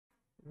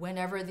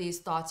whenever these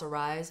thoughts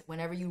arise,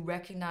 whenever you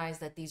recognize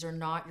that these are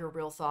not your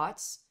real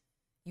thoughts,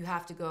 you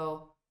have to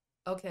go,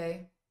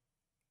 okay,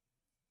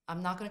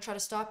 I'm not going to try to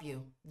stop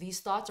you. These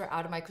thoughts are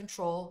out of my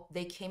control.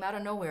 They came out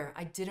of nowhere.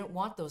 I didn't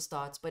want those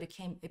thoughts, but it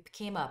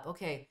came up.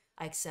 Okay,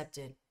 I accept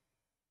it.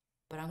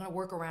 But I'm going to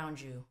work around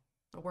you.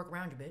 I'm going to work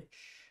around you, bitch.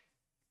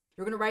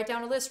 You're going to write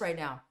down a list right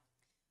now.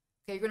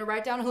 Okay, you're going to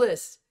write down a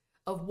list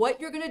of what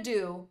you're going to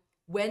do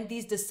when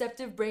these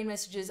deceptive brain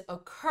messages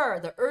occur,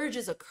 the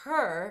urges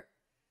occur,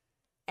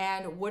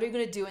 and what are you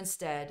going to do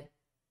instead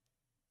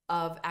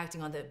of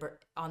acting on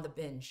the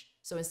binge?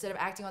 So instead of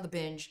acting on the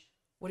binge,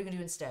 what are you going to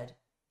do instead?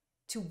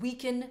 To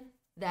weaken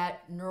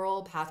that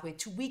neural pathway,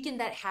 to weaken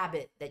that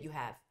habit that you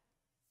have.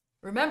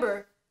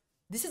 Remember,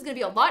 this is going to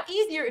be a lot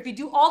easier if you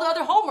do all the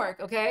other homework,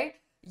 okay?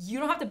 You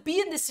don't have to be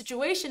in this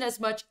situation as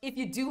much if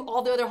you do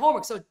all the other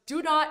homework. So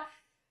do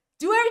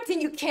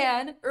everything you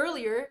can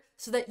earlier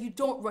so that you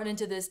don't run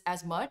into this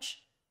as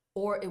much,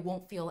 or it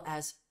won't feel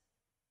as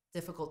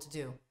difficult to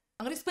do.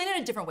 I'm going to explain it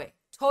in a different way.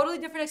 Totally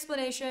different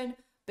explanation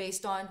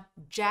based on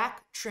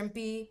Jack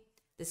Trimpey,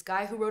 this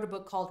guy who wrote a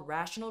book called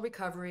Rational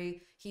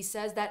Recovery. He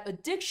says that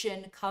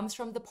addiction comes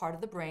from the part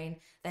of the brain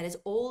that is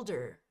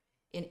older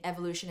in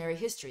evolutionary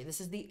history.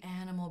 This is the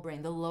animal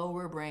brain, the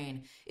lower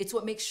brain. It's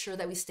what makes sure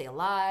that we stay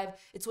alive.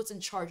 It's what's in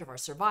charge of our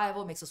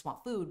survival, makes us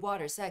want food,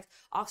 water, sex,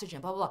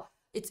 oxygen, blah, blah, blah.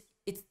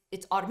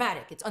 It's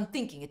automatic, it's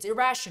unthinking, it's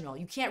irrational.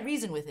 You can't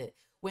reason with it.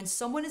 When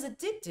someone is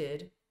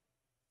addicted,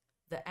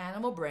 the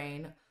animal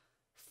brain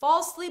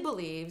falsely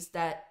believes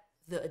that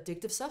the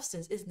addictive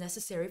substance is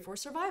necessary for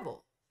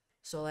survival.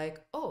 So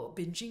like, oh,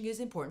 binging is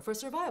important for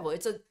survival.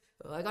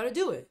 I gotta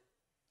do it.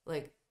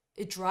 Like,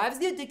 it drives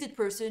the addicted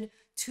person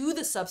to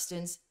the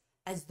substance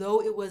as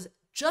though it was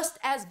just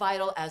as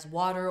vital as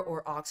water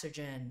or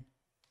oxygen.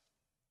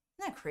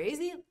 Isn't that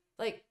crazy?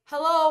 Like,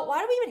 hello, why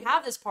do we even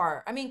have this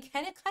part? I mean,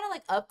 can it kind of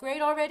like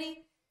upgrade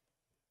already?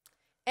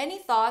 Any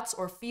thoughts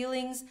or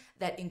feelings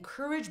that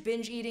encourage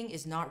binge eating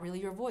is not really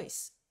your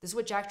voice. This is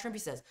what Jack Trimpey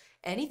says.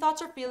 Any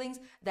thoughts or feelings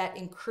that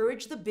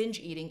encourage the binge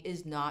eating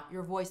is not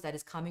your voice. That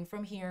is coming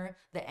from here,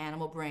 the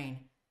animal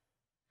brain.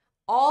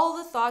 All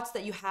the thoughts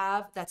that you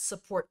have that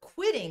support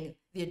quitting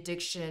the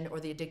addiction or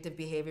the addictive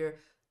behavior,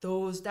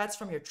 that's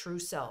from your true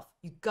self.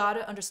 You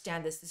gotta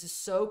understand this. This is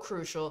so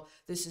crucial.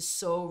 This is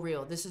so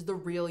real. This is the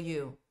real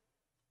you.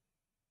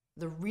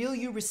 The real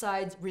you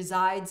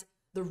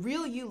the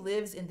real you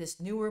lives in this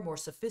newer, more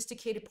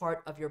sophisticated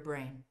part of your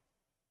brain,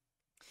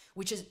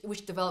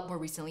 which developed more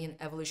recently in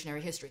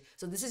evolutionary history.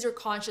 So this is your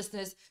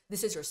consciousness,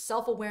 this is your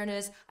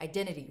self-awareness,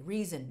 identity,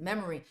 reason,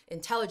 memory,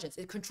 intelligence.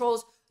 It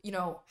controls,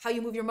 how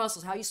you move your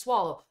muscles, how you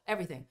swallow,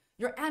 everything.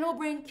 Your animal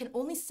brain can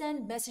only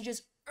send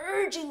messages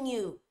urging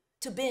you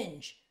to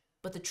binge,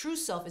 but the true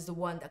self is the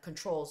one that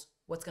controls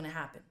what's gonna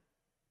happen.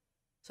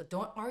 So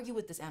don't argue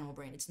with this animal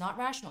brain. It's not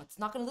rational. It's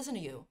not gonna listen to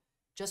you.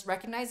 Just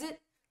recognize it,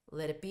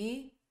 let it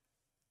be,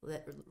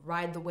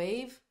 ride the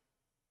wave,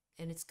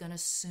 and it's gonna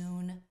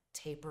soon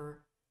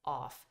taper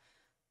off.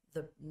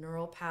 The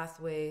neural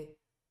pathway,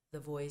 the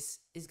voice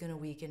is gonna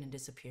weaken and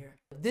disappear.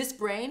 This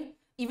brain,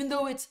 even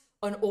though it's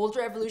an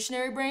older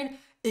evolutionary brain,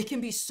 it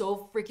can be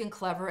so freaking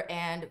clever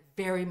and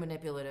very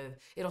manipulative.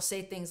 It'll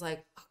say things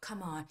like, oh,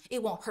 come on,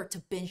 it won't hurt to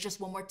binge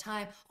just one more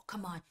time. Oh,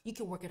 come on, you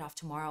can work it off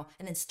tomorrow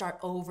and then start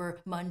over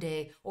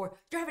Monday. Or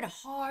you're having a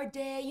hard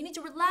day, you need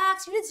to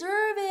relax, you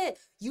deserve it.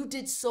 You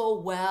did so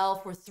well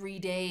for 3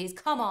 days,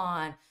 come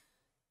on.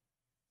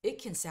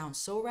 It can sound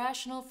so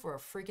rational for a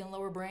freaking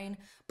lower brain,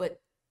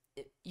 but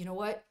you know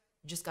what?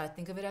 You just gotta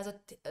think of it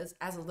as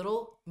a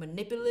little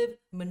manipulative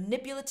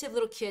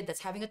little kid that's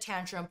having a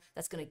tantrum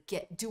that's gonna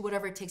do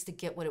whatever it takes to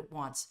get what it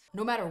wants.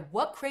 No matter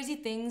what crazy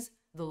things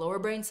the lower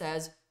brain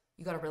says,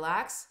 you gotta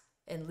relax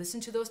and listen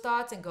to those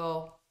thoughts and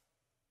go,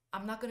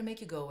 I'm not gonna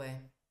make you go away.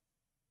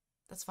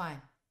 That's fine.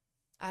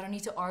 I don't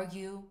need to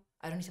argue.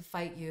 I don't need to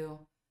fight you.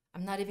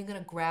 I'm not even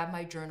gonna grab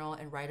my journal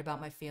and write about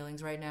my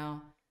feelings right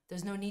now.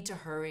 There's no need to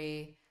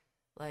hurry,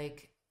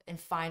 and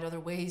find other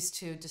ways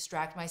to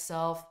distract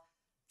myself.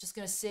 Just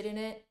gonna sit in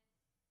it,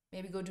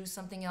 maybe go do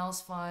something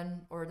else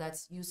fun or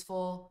that's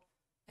useful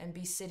and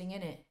be sitting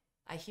in it.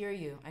 I hear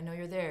you, I know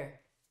you're there.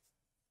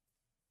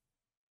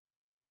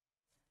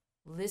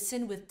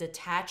 Listen with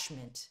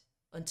detachment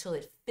until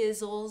it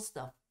fizzles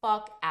the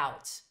fuck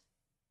out.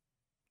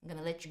 I'm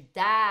gonna let you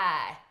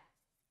die.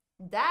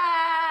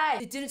 Die!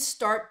 It didn't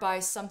start by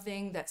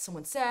something that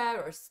someone said,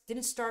 or it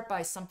didn't start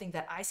by something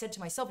that I said to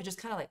myself. It just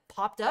kind of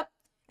popped up,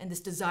 and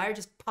this desire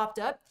just popped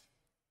up.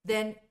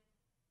 Then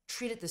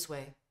treat it this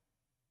way.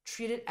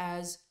 Treat it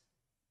as,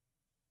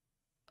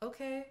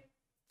 okay,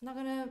 I'm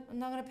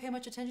not gonna pay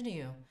much attention to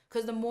you.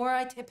 Because the more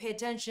I pay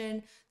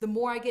attention, the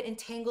more I get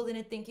entangled in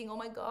it thinking, oh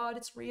my God,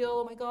 it's real.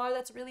 Oh my God,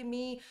 that's really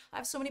me. I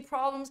have so many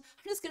problems.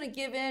 I'm just gonna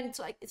give in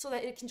so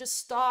that it can just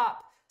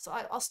stop. So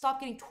I'll stop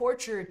getting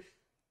tortured.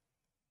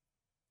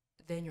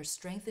 Then you're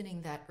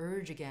strengthening that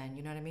urge again.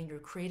 You know what I mean? You're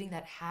creating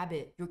that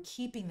habit. You're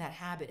keeping that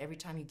habit every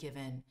time you give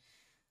in.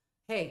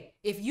 Hey,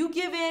 if you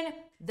give in,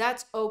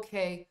 that's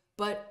okay.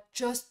 But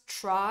just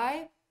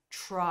try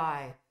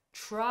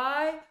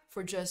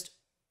for just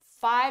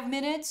 5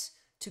 minutes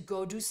to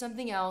go do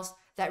something else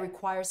that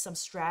requires some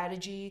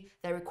strategy,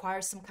 that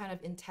requires some kind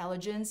of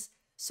intelligence,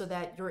 so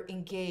that you're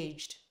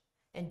engaged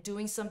and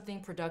doing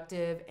something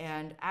productive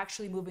and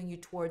actually moving you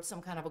towards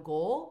some kind of a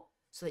goal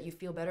so that you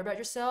feel better about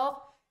yourself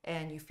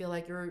and you feel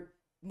like you're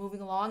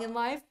moving along in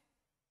life.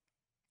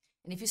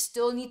 And if you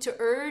still need to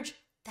urge,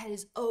 that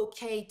is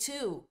okay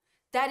too.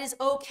 That is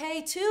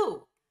okay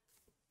too.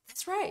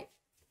 That's right.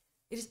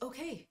 It is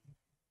okay.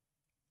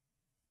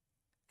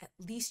 At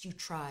least you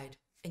tried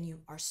and you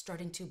are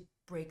starting to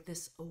break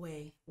this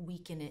away,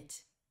 weaken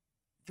it.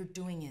 You're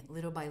doing it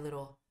little by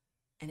little,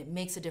 and it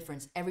makes a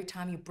difference. Every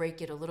time you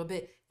break it a little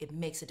bit, it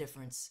makes a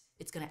difference.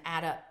 It's gonna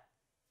add up,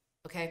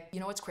 okay? You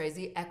know what's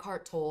crazy?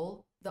 Eckhart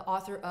Tolle, the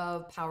author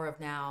of Power of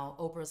Now,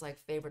 Oprah's like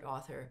favorite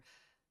author,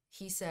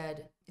 he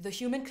said, the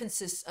human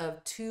consists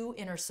of two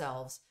inner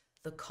selves,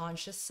 the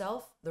conscious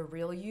self, the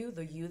real you,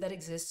 the you that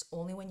exists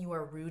only when you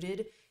are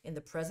rooted in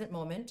the present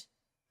moment,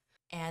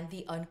 and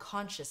the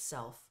unconscious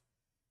self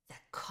that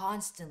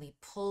constantly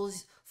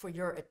pulls for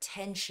your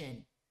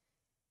attention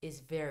is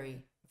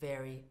very,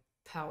 very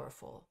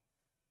powerful.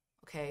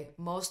 Okay,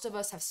 most of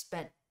us have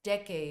spent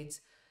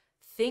decades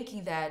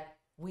thinking that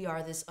we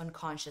are this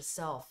unconscious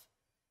self,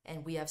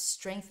 and we have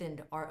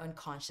strengthened our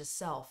unconscious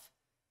self.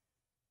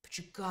 But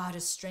you gotta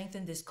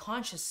strengthen this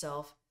conscious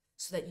self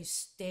so that you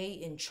stay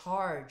in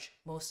charge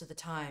most of the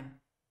time.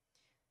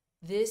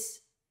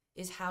 This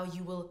is how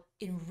you will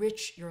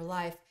enrich your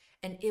life,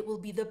 and it will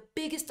be the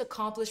biggest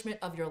accomplishment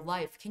of your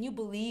life. Can you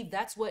believe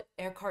that's what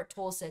Eckhart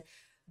Tolle said?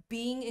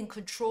 Being in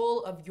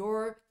control of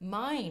your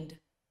mind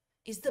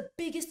is the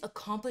biggest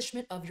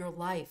accomplishment of your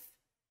life.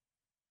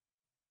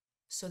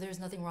 So there's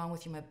nothing wrong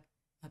with you, my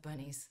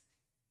bunnies.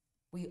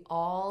 We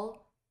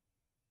all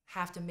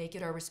have to make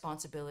it our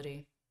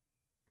responsibility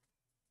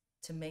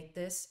to make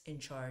this in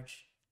charge.